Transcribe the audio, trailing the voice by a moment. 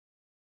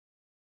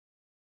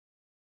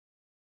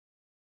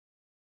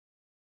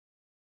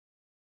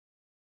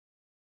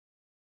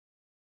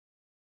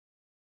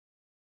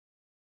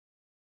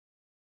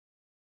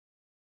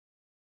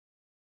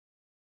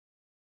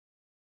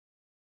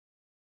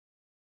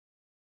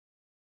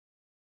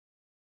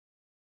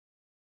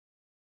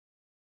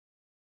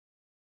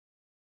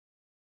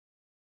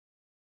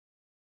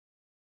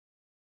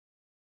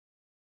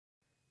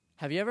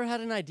Have you ever had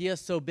an idea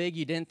so big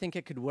you didn't think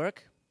it could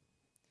work?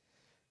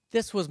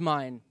 This was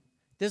mine.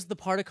 This is the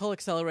particle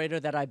accelerator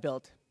that I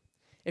built.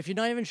 If you're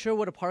not even sure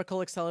what a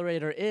particle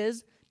accelerator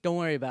is, don't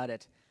worry about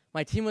it.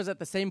 My team was at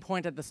the same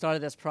point at the start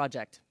of this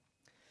project.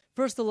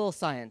 First, a little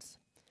science.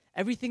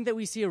 Everything that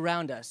we see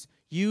around us,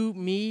 you,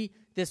 me,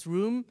 this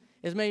room,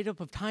 is made up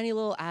of tiny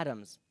little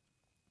atoms.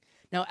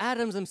 Now,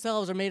 atoms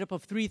themselves are made up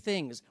of three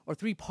things, or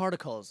three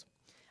particles.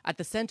 At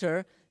the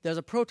center, there's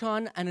a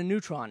proton and a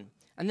neutron,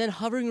 and then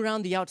hovering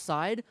around the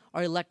outside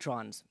are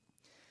electrons.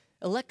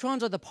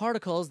 Electrons are the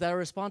particles that are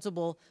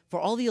responsible for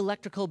all the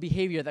electrical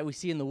behavior that we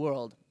see in the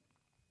world.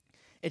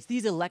 It's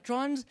these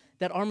electrons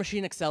that our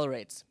machine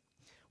accelerates.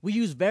 We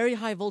use very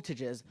high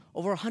voltages,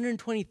 over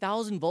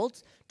 120,000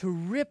 volts, to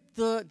rip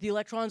the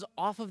electrons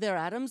off of their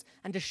atoms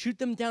and to shoot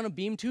them down a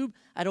beam tube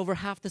at over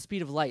half the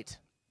speed of light.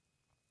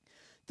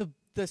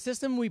 The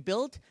system we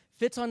built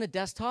fits on a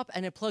desktop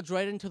and it plugs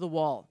right into the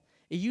wall.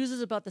 It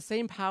uses about the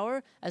same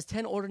power as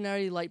 10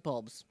 ordinary light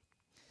bulbs.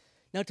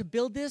 Now, to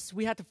build this,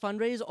 we had to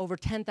fundraise over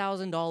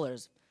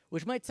 $10,000,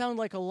 which might sound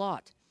like a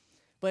lot,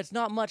 but it's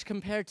not much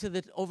compared to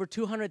the over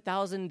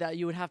 $200,000 that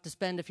you would have to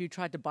spend if you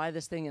tried to buy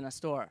this thing in a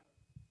store.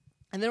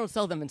 And they don't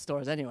sell them in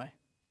stores anyway.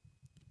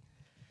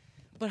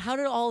 But how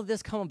did all of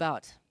this come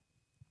about?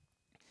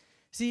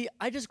 See,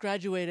 I just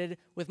graduated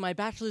with my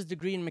bachelor's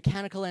degree in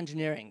mechanical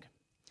engineering.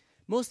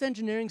 Most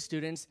engineering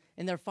students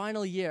in their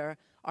final year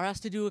are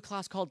asked to do a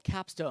class called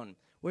capstone,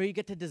 where you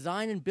get to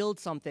design and build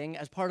something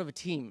as part of a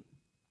team.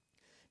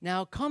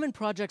 Now, common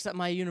projects at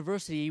my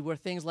university were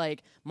things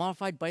like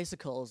modified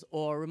bicycles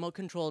or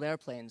remote-controlled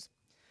airplanes.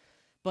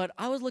 But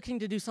I was looking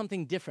to do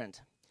something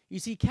different. You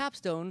see,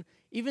 capstone,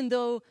 even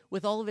though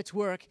with all of its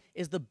work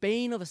is the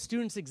bane of a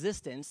student's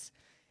existence,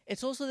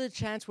 it's also the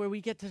chance where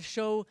we get to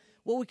show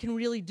what we can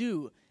really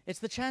do. It's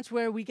the chance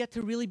where we get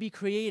to really be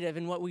creative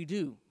in what we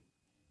do.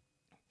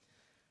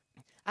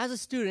 As a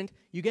student,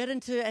 you get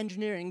into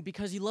engineering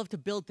because you love to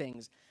build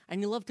things,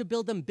 and you love to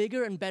build them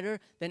bigger and better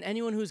than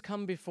anyone who's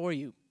come before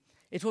you.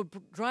 It's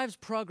what drives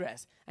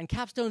progress, and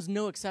capstone's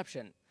no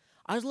exception.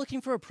 I was looking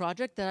for a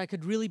project that I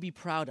could really be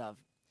proud of.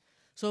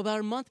 So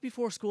about a month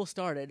before school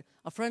started,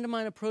 a friend of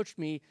mine approached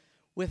me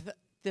with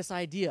this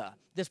idea,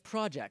 this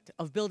project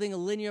of building a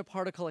linear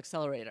particle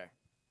accelerator.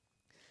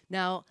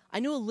 Now, I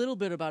knew a little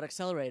bit about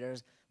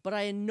accelerators, but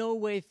I in no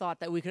way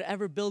thought that we could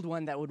ever build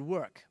one that would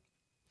work.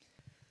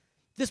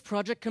 This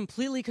project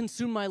completely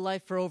consumed my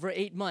life for over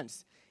 8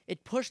 months.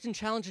 It pushed and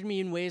challenged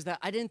me in ways that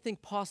I didn't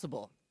think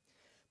possible.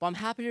 But I'm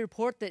happy to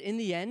report that in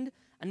the end,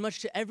 and much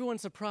to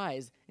everyone's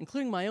surprise,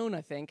 including my own,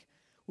 I think,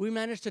 we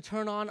managed to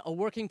turn on a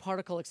working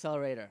particle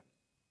accelerator.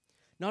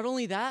 Not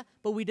only that,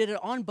 but we did it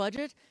on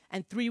budget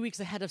and 3 weeks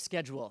ahead of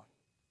schedule.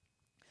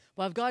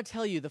 But I've got to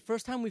tell you, the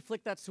first time we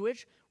flicked that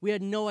switch, we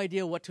had no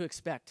idea what to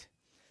expect.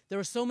 There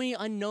were so many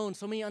unknowns,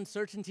 so many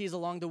uncertainties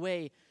along the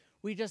way,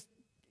 we just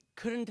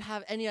couldn't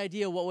have any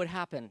idea what would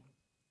happen.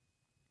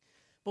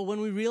 But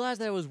when we realized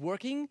that it was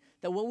working,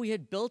 that what we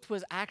had built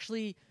was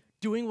actually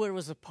doing what it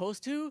was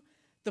supposed to,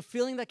 the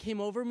feeling that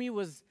came over me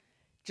was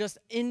just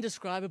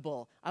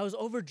indescribable. I was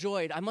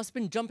overjoyed. I must have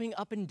been jumping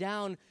up and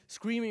down,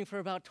 screaming for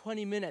about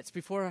 20 minutes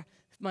before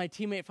my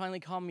teammate finally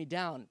calmed me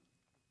down.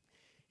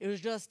 It was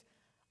just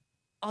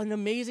an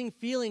amazing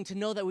feeling to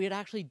know that we had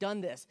actually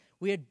done this.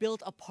 We had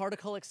built a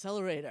particle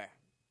accelerator.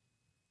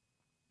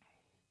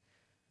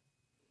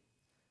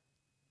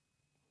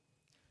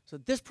 So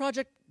this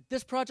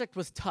project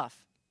was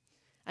tough,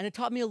 and it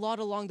taught me a lot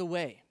along the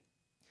way.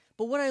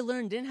 But what I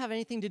learned didn't have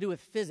anything to do with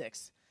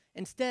physics.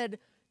 Instead,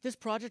 this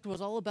project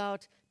was all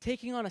about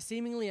taking on a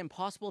seemingly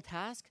impossible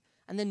task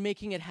and then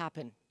making it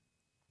happen.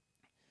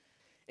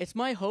 It's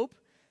my hope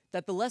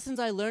that the lessons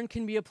I learned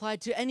can be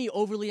applied to any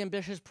overly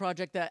ambitious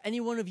project that any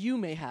one of you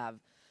may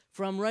have,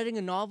 from writing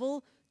a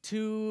novel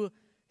to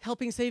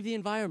helping save the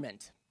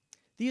environment.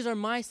 These are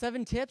my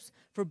 7 tips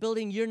for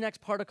building your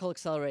next particle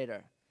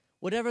accelerator,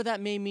 whatever that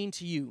may mean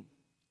to you.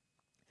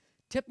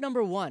 Tip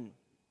number 1,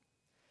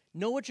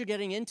 know what you're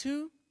getting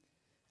into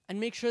and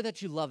make sure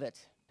that you love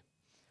it.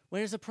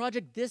 When it's a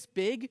project this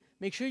big,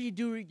 make sure you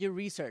do your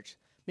research.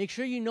 Make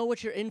sure you know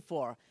what you're in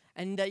for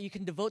and that you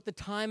can devote the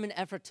time and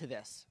effort to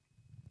this.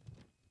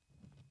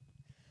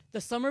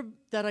 The summer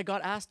that I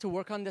got asked to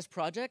work on this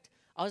project,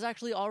 I was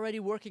actually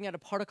already working at a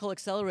particle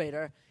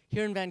accelerator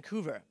here in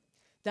Vancouver.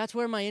 That's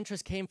where my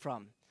interest came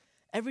from.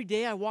 Every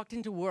day I walked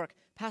into work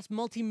past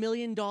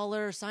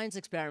multi-million-dollar science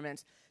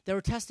experiments that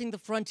were testing the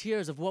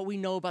frontiers of what we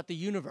know about the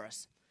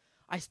universe.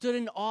 I stood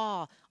in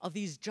awe of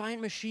these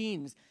giant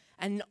machines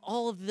and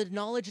all of the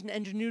knowledge and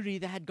ingenuity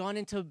that had gone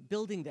into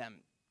building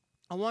them.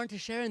 I wanted to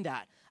share in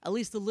that, at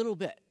least a little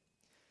bit.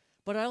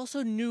 But I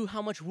also knew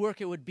how much work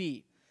it would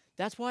be.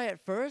 That's why at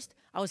first,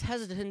 I was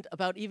hesitant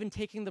about even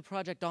taking the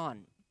project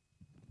on.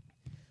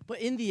 But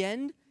in the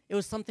end, it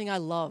was something I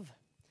love.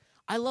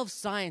 I love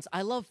science,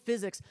 I love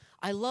physics,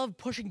 I love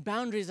pushing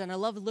boundaries, and I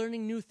love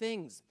learning new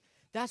things.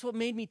 That's what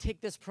made me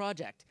take this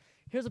project.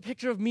 Here's a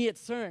picture of me at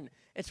CERN.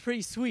 It's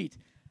pretty sweet.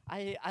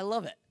 I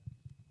love it.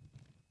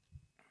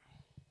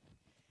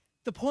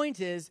 The point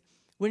is,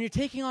 When you're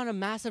taking on a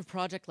massive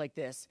project like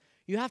this,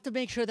 you have to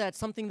make sure that it's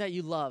something that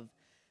you love.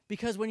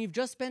 Because when you've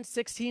just spent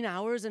 16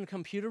 hours in a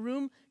computer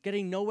room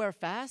getting nowhere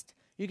fast,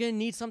 you're going to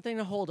need something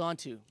to hold on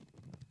to.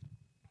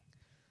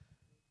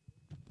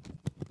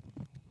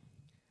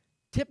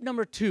 Tip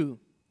number 2,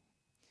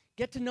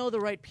 get to know the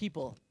right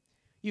people.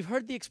 You've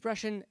heard the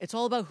expression, it's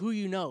all about who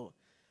you know.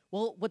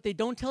 Well, what they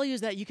don't tell you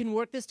is that you can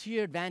work this to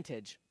your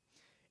advantage.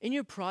 In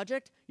your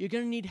project, you're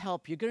going to need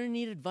help. You're going to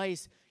need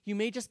advice. You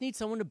may just need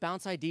someone to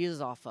bounce ideas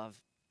off of.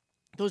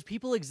 Those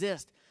people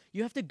exist.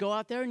 You have to go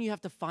out there and you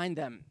have to find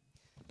them.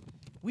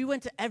 We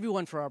went to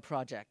everyone for our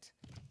project.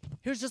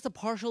 Here's just a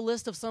partial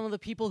list of some of the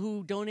people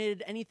who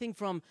donated anything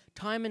from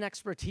time and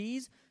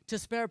expertise to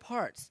spare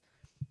parts.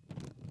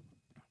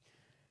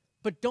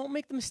 But don't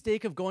make the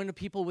mistake of going to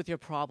people with your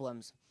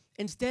problems.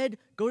 Instead,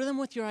 go to them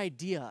with your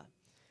idea.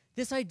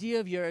 This idea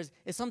of yours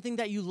is something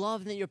that you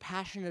love and that you're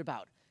passionate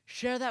about.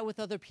 Share that with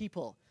other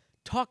people.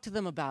 Talk to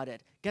them about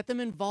it. Get them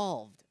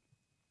involved.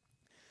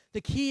 The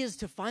key is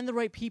to find the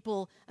right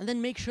people and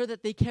then make sure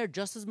that they care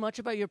just as much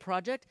about your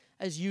project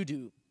as you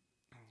do.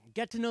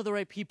 Get to know the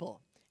right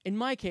people. In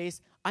my case,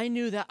 I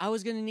knew that I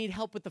was going to need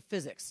help with the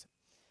physics.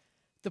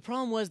 The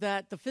problem was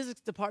that the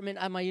physics department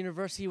at my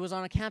university was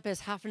on a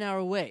campus half an hour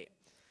away.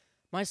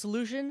 My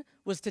solution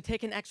was to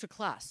take an extra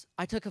class.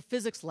 I took a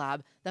physics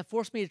lab that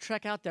forced me to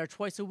trek out there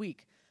twice a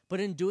week. But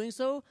in doing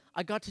so,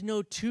 I got to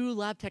know 2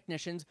 lab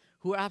technicians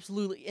who were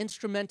absolutely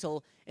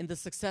instrumental in the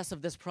success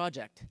of this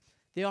project.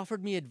 They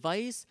offered me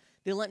advice.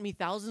 They lent me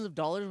thousands of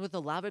dollars worth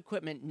of lab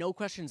equipment, no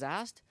questions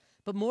asked.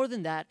 But more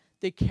than that,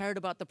 they cared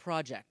about the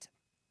project.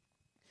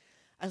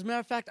 As a matter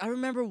of fact, I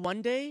remember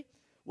one day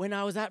when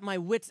I was at my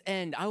wit's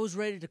end, I was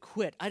ready to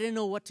quit. I didn't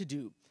know what to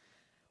do.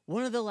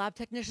 One of the lab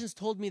technicians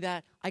told me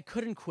that I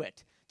couldn't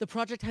quit. The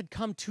project had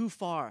come too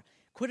far.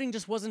 Quitting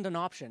just wasn't an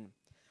option.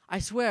 I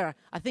swear,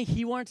 I think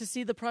he wanted to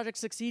see the project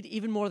succeed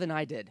even more than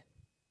I did.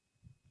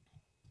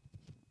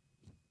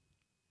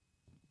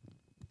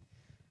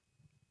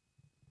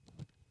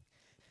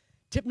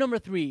 Tip number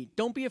 3,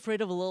 don't be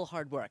afraid of a little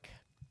hard work.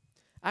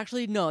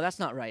 Actually, no, that's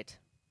not right.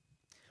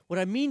 What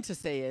I mean to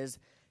say is,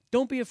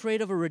 don't be afraid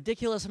of a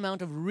ridiculous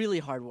amount of really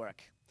hard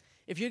work.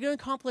 If you're going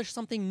to accomplish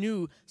something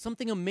new,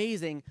 something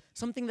amazing,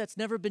 something that's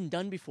never been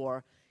done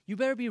before, you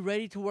better be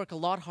ready to work a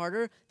lot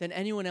harder than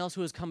anyone else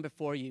who has come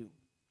before you.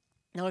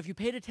 Now, if you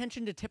paid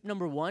attention to tip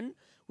number 1,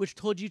 which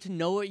told you to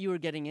know what you were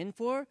getting in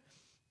for,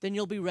 then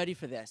you'll be ready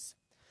for this.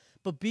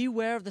 But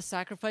beware of the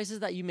sacrifices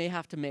that you may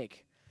have to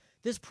make.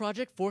 This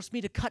project forced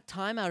me to cut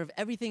time out of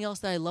everything else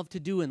that I love to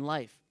do in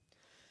life.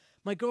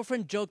 My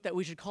girlfriend joked that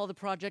we should call the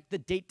project the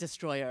Date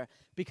Destroyer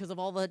because of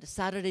all the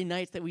Saturday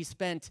nights that we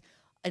spent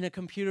in a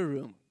computer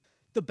room.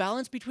 The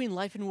balance between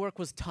life and work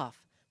was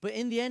tough, but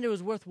in the end it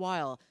was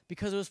worthwhile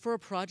because it was for a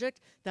project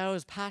that I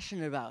was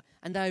passionate about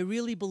and that I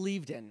really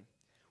believed in.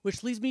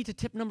 Which leads me to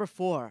tip number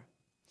 4.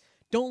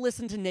 Don't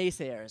listen to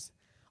naysayers.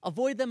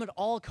 Avoid them at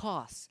all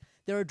costs.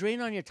 They're a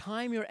drain on your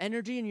time, your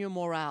energy, and your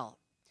morale.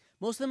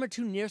 Most of them are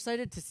too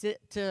nearsighted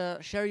to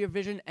share your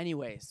vision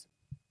anyways.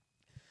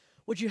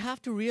 What you have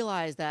to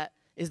realize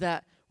is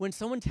that when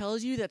someone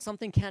tells you that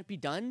something can't be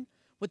done,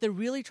 what they're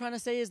really trying to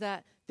say is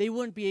that they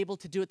wouldn't be able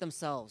to do it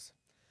themselves.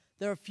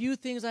 There are few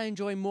things I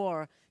enjoy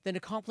more than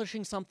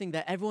accomplishing something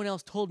that everyone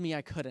else told me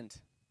I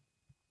couldn't.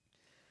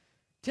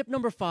 Tip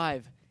number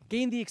 5,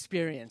 gain the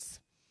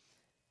experience.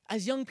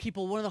 As young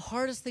people, one of the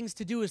hardest things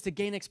to do is to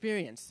gain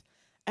experience.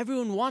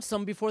 Everyone wants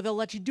some before they'll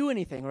let you do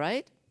anything,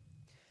 right?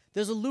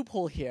 There's a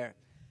loophole here.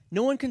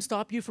 No one can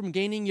stop you from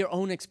gaining your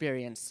own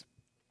experience.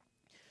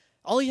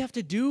 All you have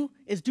to do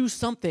is do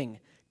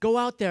something. Go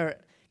out there,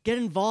 get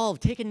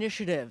involved, take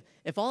initiative.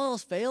 If all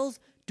else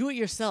fails, do it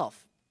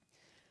yourself.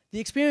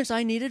 The experience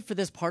I needed for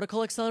this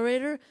particle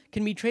accelerator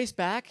can be traced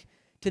back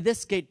to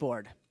this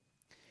skateboard.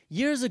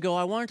 Years ago,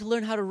 I wanted to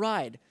learn how to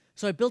ride,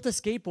 so I built a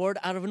skateboard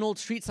out of an old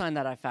street sign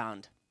that I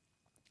found.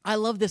 I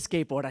love this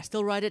skateboard. I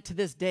still ride it to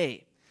this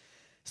day.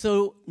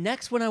 So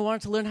next, when I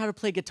wanted to learn how to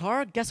play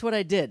guitar, guess what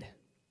I did?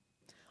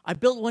 I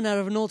built one out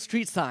of an old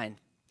street sign.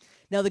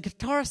 Now, the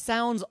guitar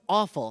sounds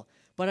awful,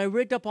 but I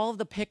rigged up all of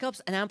the pickups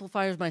and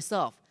amplifiers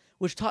myself,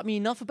 which taught me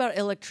enough about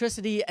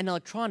electricity and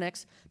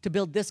electronics to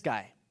build this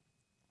guy.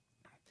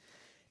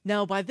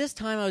 Now, by this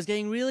time, I was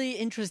getting really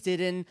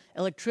interested in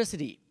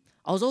electricity.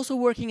 I was also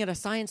working at a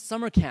science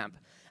summer camp,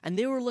 and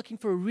they were looking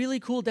for a really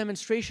cool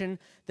demonstration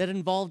that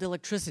involved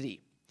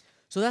electricity.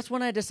 So that's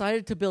when I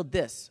decided to build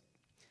this.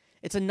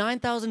 It's a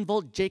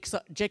 9,000-volt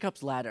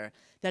Jacob's ladder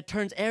that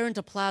turns air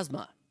into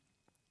plasma.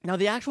 Now,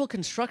 the actual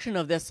construction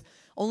of this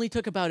only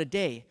took about a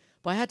day,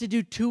 but I had to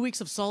do 2 weeks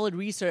of solid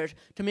research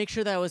to make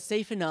sure that I was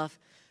safe enough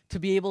to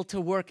be able to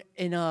work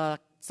in a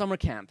summer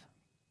camp.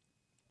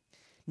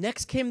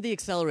 Next came the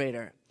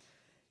accelerator.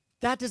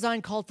 That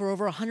design called for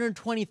over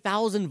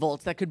 120,000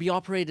 volts that could be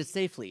operated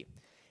safely.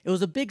 It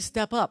was a big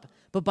step up,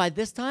 but by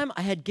this time,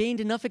 I had gained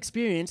enough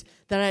experience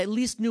that I at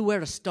least knew where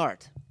to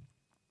start.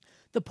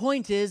 The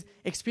point is,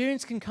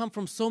 experience can come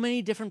from so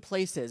many different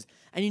places,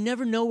 and you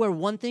never know where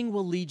one thing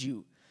will lead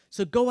you.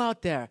 So go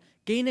out there,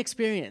 gain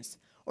experience,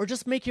 or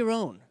just make your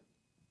own.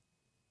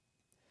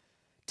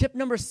 Tip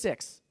number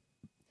 6,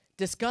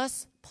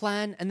 discuss,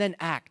 plan, and then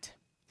act.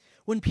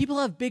 When people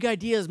have big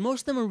ideas,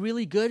 most of them are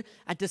really good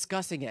at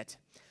discussing it.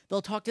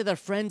 They'll talk to their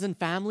friends and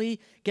family,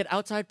 get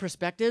outside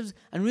perspectives,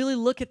 and really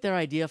look at their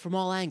idea from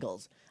all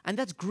angles. And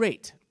that's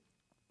great.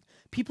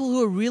 People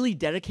who are really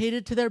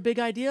dedicated to their big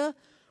idea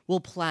will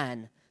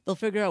plan. They'll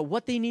figure out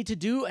what they need to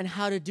do and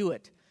how to do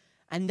it.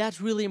 And that's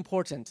really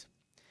important.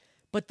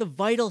 But the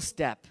vital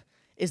step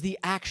is the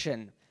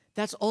action.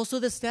 That's also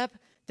the step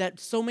that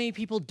so many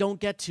people don't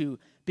get to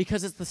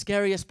because it's the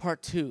scariest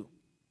part too.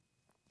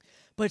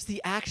 But it's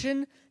the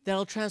action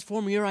that'll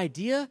transform your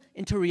idea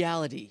into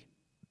reality.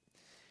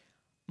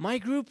 My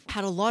group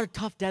had a lot of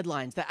tough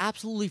deadlines that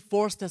absolutely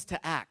forced us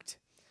to act.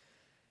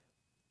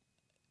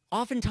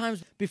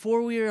 Oftentimes,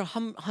 before we were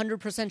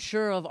 100%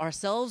 sure of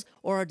ourselves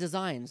or our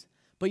designs.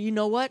 But you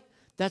know what?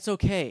 That's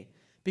okay.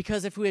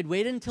 Because if we had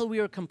waited until we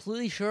were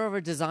completely sure of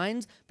our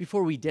designs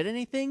before we did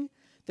anything,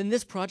 then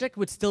this project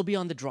would still be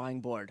on the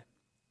drawing board.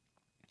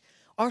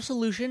 Our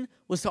solution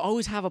was to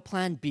always have a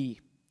plan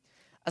B.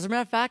 As a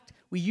matter of fact,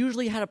 we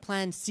usually had a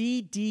plan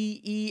C, D,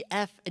 E,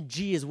 F, and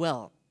G as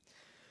well.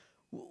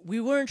 We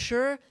weren't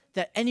sure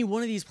that any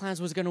one of these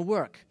plans was going to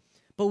work,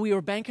 but we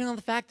were banking on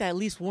the fact that at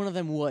least one of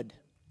them would.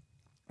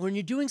 When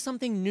you're doing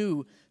something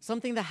new,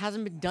 something that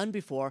hasn't been done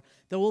before,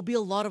 there will be a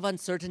lot of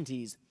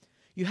uncertainties.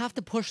 You have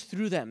to push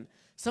through them.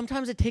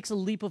 Sometimes it takes a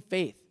leap of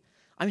faith.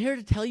 I'm here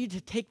to tell you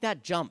to take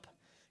that jump.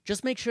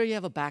 Just make sure you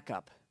have a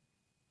backup.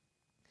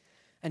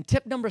 And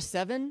tip number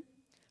 7,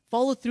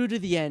 follow through to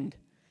the end.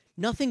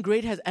 Nothing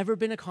great has ever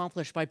been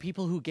accomplished by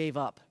people who gave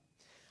up.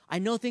 I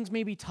know things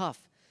may be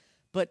tough,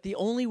 but the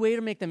only way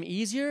to make them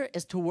easier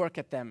is to work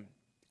at them.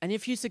 And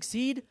if you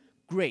succeed,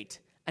 great.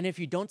 And if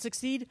you don't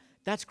succeed,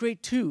 that's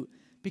great too,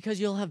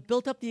 because you'll have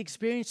built up the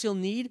experience you'll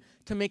need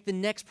to make the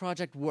next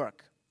project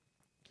work.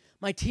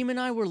 My team and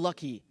I were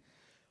lucky.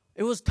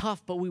 It was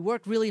tough, but we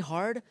worked really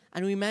hard,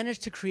 and we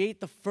managed to create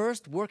the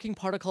first working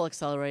particle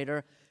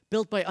accelerator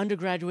built by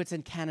undergraduates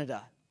in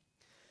Canada.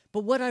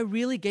 But what I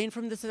really gained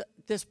from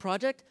this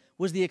project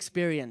was the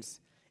experience.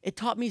 It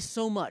taught me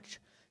so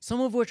much,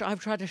 some of which I've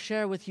tried to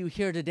share with you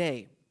here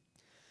today.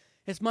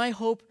 It's my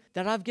hope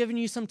that I've given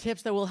you some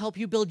tips that will help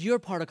you build your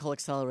particle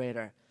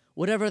accelerator,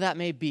 whatever that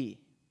may be.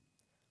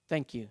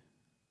 Thank you.